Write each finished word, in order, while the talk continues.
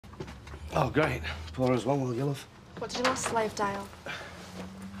Oh, great. Pour us one, will you, love? What did you want, slave dial?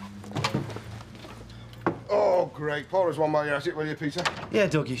 Oh, great. Pour us one while you're at it, will you, Peter? Yeah,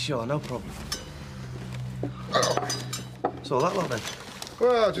 Dougie, sure, no problem. Oh. So that lot, then?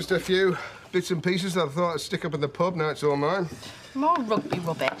 Well, just a few bits and pieces that I thought I'd stick up in the pub. Now it's all mine. More rugby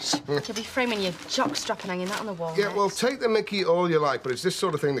rubbish. You'll be framing your jockstrap and hanging that on the wall. Yeah, next. well, take the mickey all you like, but it's this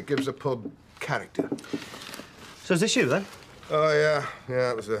sort of thing that gives a pub character. So is this you, then? Oh, yeah.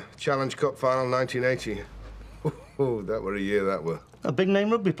 Yeah, it was a Challenge Cup final 1980. Oh, that were a year, that were. A big-name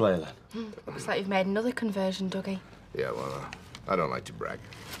rugby player, then? Looks like you've made another conversion, Dougie. Yeah, well, I don't like to brag.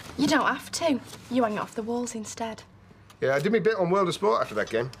 You don't have to. You hang it off the walls instead. Yeah, I did me bit on World of Sport after that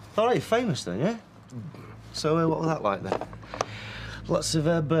game. All right, you're famous, then, yeah? So what was that like, then? Lots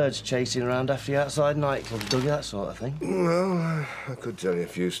of birds chasing around after you outside nightclubs, Dougie, that sort of thing? Well, I could tell you a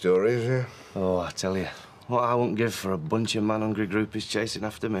few stories, yeah. Oh, I tell you, what I wouldn't give for a bunch of man-hungry groupies chasing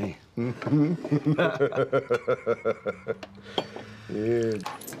after me. Yeah.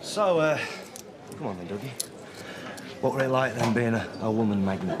 So, come on then, Dougie. What were it like then, being a woman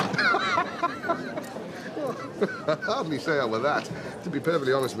magnet? I'd hardly say I were that. To be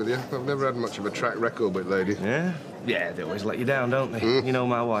perfectly honest with you, I've never had much of a track record with ladies. Yeah? Yeah, they always let you down, don't they? You know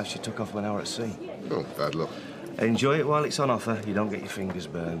my wife, she took off when I were at sea. Oh, bad luck. Enjoy it while it's on offer, you don't get your fingers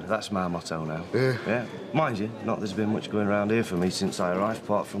burned. That's my motto now. Yeah? Yeah. Mind you, not there's been much going around here for me since I arrived,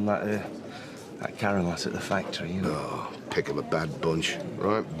 apart from that Karen lass at the factory, you know. Oh, pick of a bad bunch.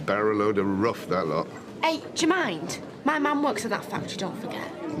 Right, barrel load of rough, that lot. Hey, do you mind? My man works at that factory, don't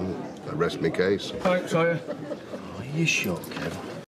forget. I rest my case. Thanks, are you? Oh, are you sure, Kev?